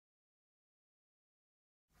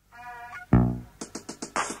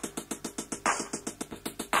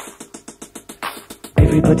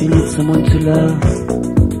Everybody needs someone to love.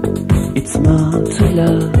 It's more to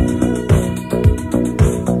love.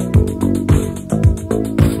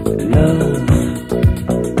 Love.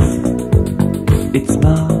 It's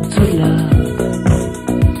more to love.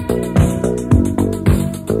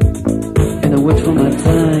 And I wait for my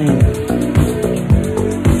time.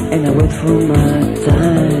 And I wait for my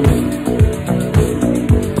time.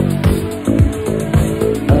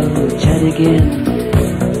 Oh, chat again.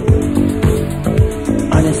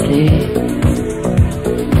 Honestly.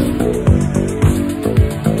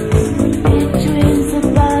 Between the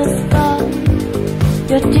bus stop,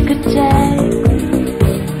 your ticket check.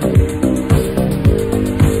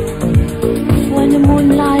 When the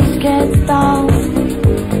moonlight gets down,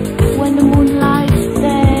 when the moonlight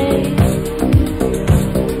stays,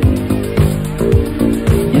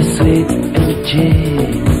 your sweet energy,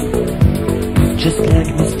 just like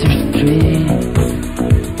Mr. Dream.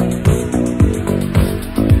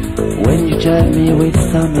 When you drive me with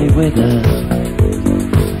stormy weather,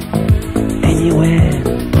 anywhere.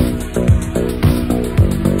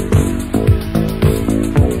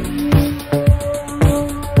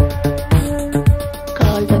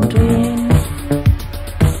 golden dreams.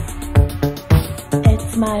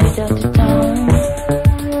 It's my dirty town.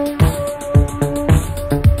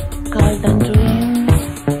 Golden dreams.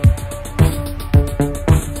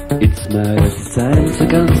 It's my time to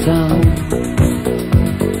go down.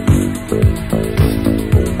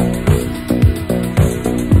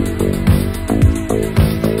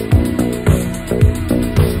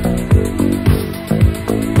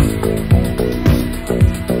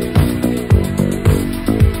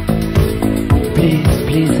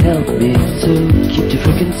 Please help me to keep the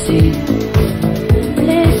frequency.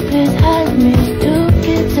 Please help me to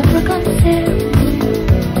keep the frequency.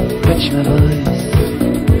 Catch my voice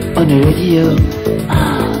on the radio.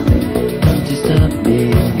 Don't disturb me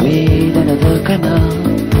with another canal.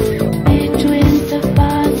 Between the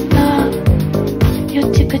bus stop, your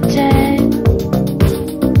ticket check.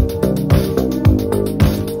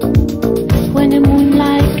 When the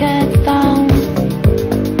moonlight gets down,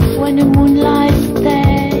 when the moonlight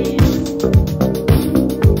stays,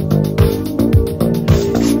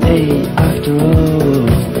 Stay after all,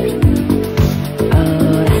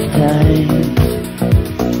 out of time.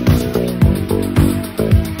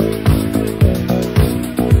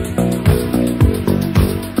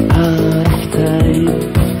 Out of time.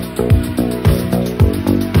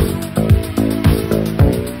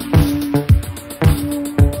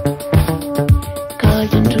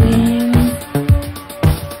 golden dreams.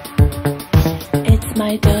 It's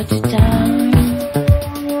my dirty town.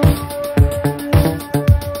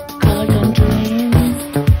 Golden dreams.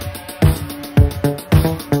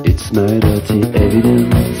 It's my dirty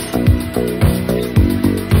evidence.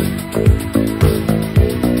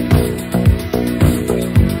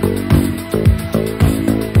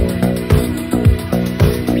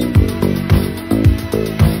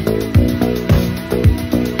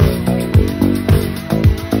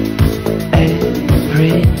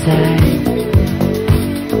 Every time.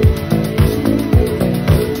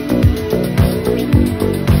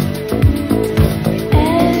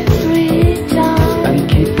 Every time. I'm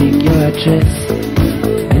keeping your address,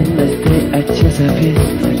 and I stay at your service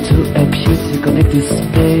to help you to connect this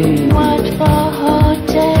place. What for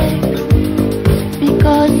heartache?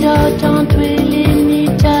 Because you don't really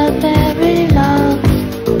need your very love.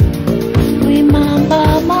 Remember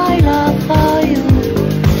my love for you.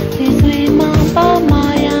 Please remember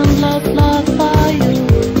my endless love for you.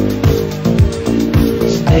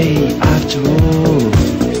 Stay after all,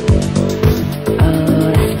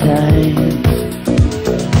 out of time.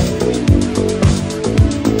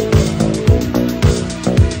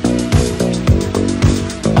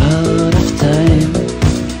 Out of time.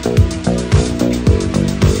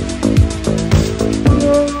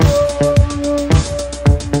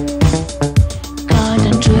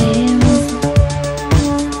 Golden dreams.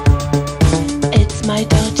 It's my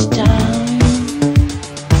dirty town.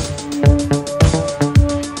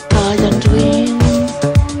 Golden dreams.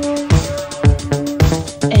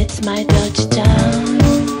 It's my dirty town.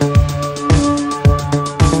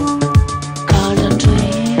 Golden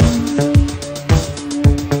dreams.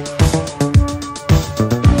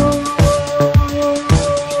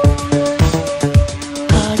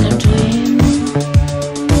 Golden dreams.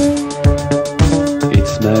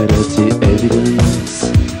 It's my dirty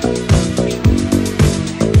evidence.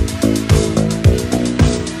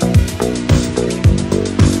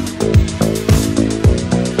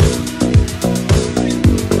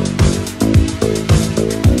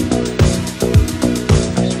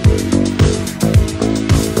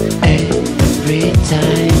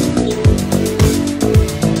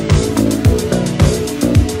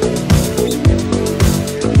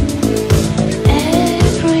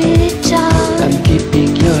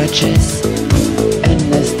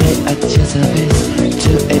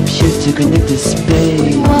 connais de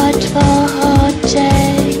space. What for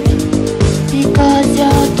heartache? Because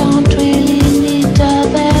you don't really need a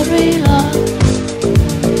very love.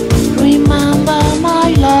 Remember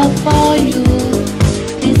my love for you.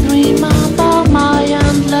 Please remember my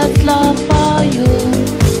endless love for you.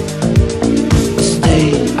 Stay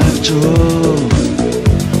after all.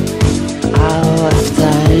 I'll have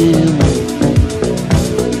time.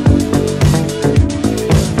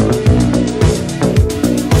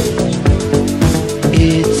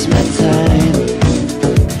 It's my time.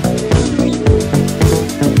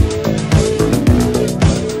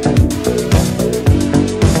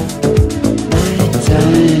 My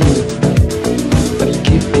time. I'm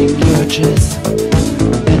keeping your address.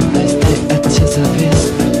 And I stay at your service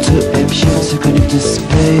to help you to connect to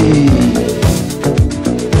space.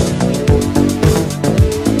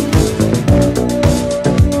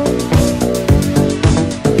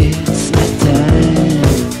 It's my time.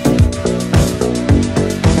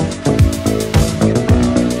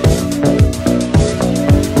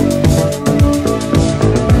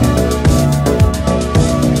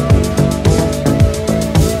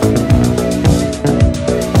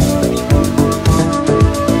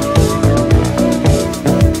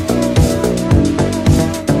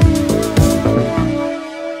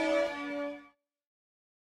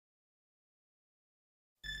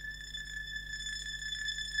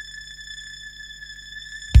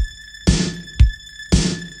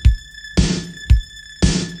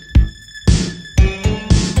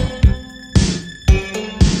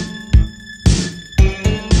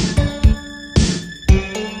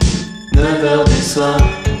 Soir,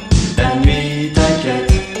 la nuit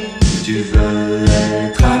t'inquiète, tu veux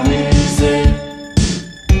être amusé.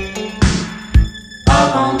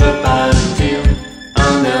 Avant de partir,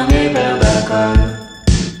 un dernier verre d'alcool.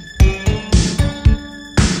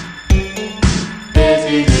 Tes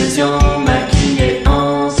illusions maquillées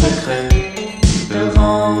en secret te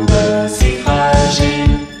rendent si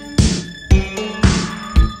fragile.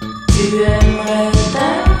 Tu aimerais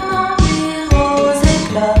tellement vivre aux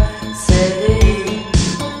éclats,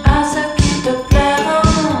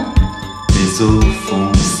 au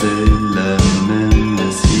fond c'est la même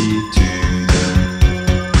lassitude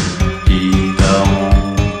qui t'a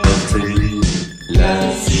emporté.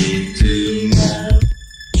 Lassitude.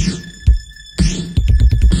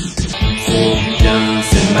 C'est bien,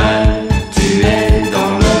 c'est mal, tu es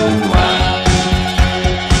dans le noir.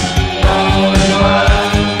 Dans le noir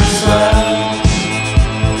du soir.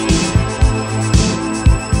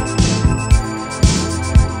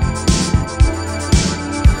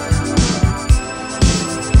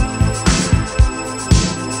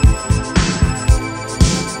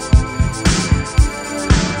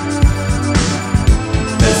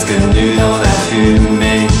 Nu dans la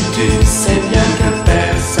fumée, tu sais bien que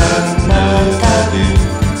personne ne t'a vu.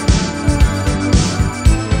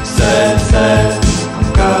 Seul, seul,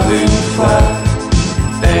 encore une fois,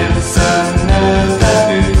 personne ne t'a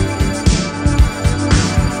vu.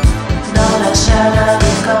 Dans la chaleur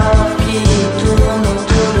du corps qui tourne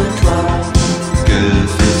autour de toi, que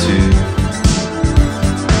fais-tu?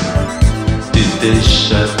 Tu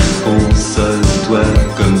t'échappes, console-toi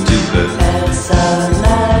comme tu peux. Personne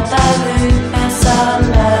ne t'a vu, personne.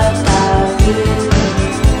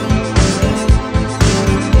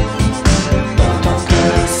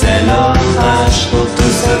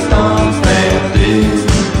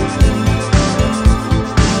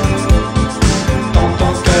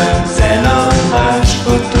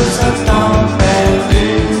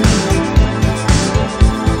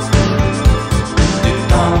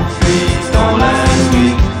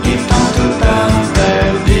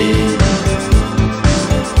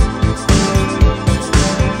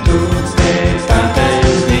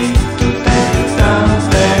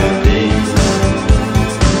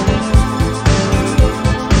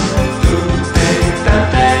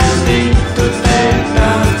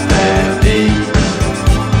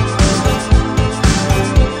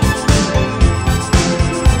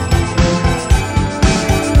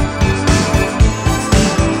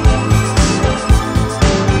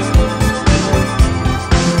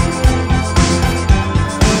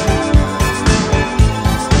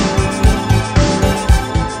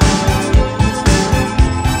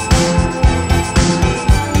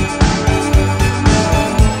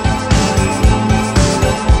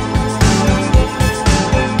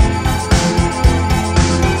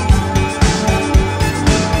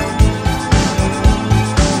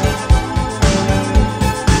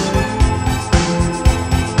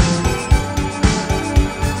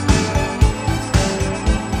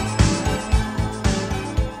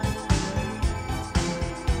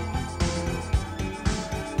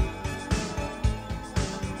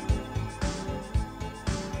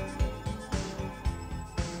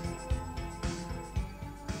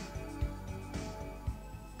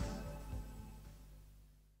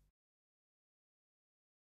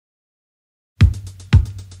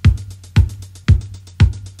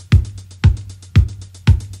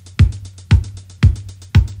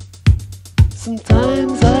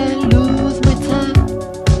 Sometimes I lose my time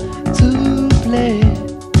to play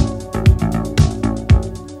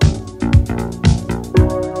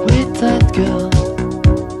with that girl.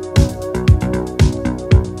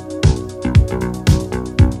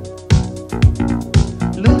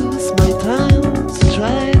 Lose my time to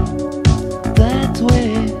try that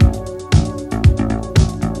way.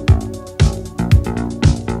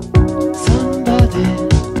 Somebody.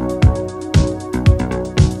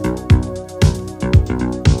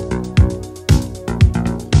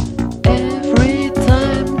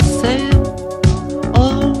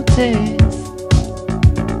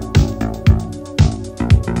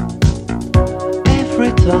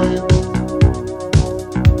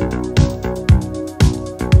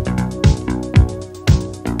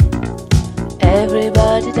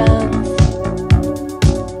 Everybody dance.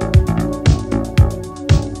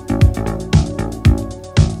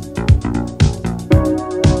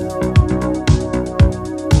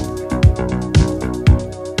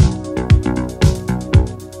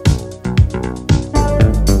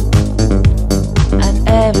 And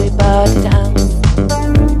everybody dance.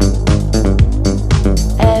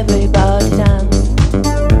 Everybody dance.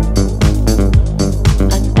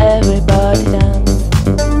 And everybody dance.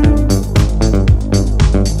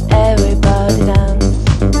 Everybody dance,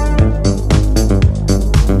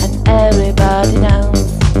 and everybody dance,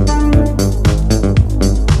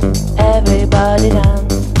 everybody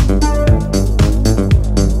dance,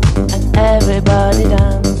 and everybody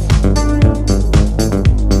dance,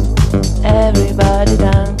 everybody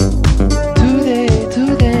dance. Today,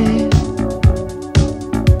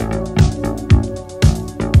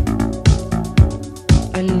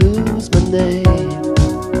 I lose my name.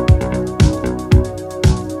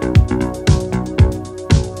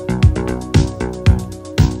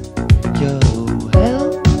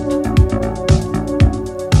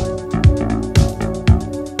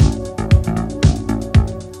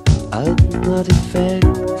 Not effect.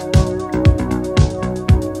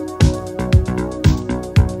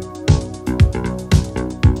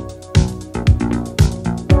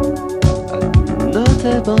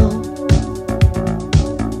 Notable.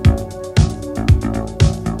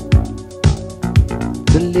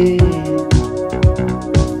 The lead.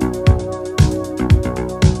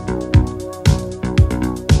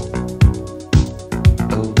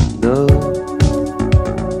 Oh no.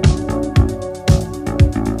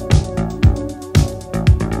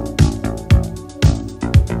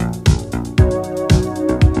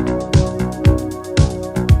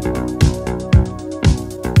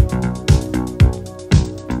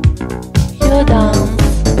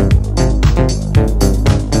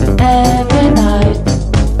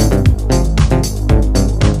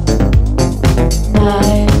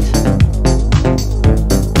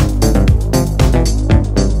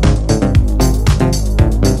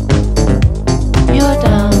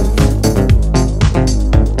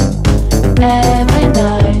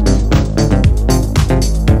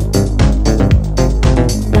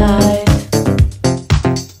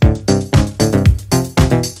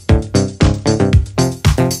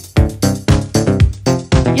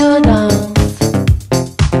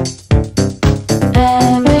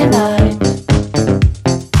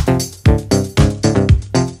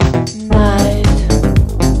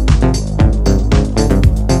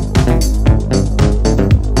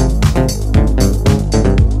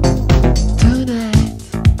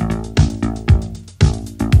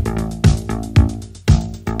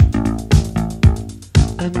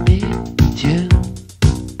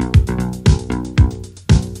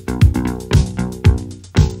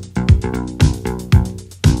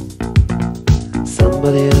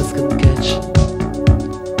 Somebody else can catch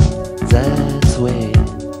that way.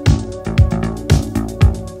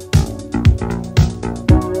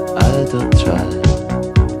 I don't try.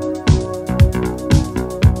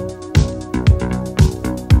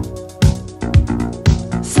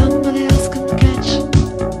 Somebody else can catch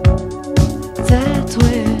that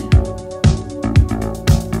way.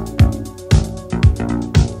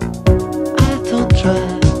 I don't try.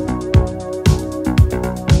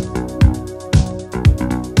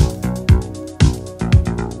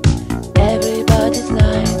 Everybody's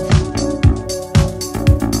night.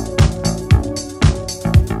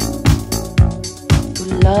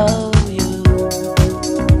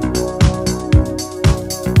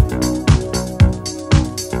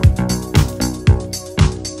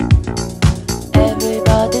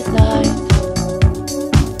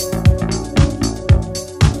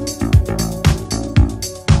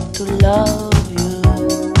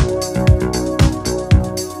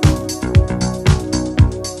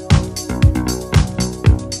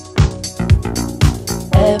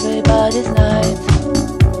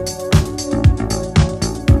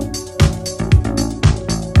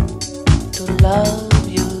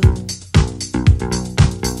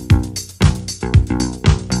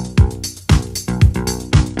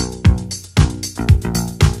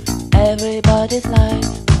 what it's like.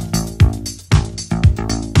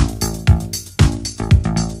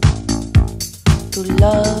 To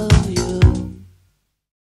love you.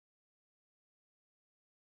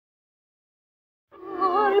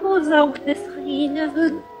 Almost auch des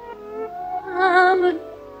Rienen Namen.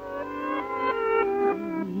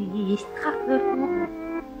 Ich treffe von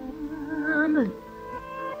Namen.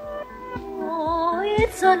 Oh,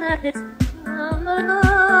 it's a nice Namen.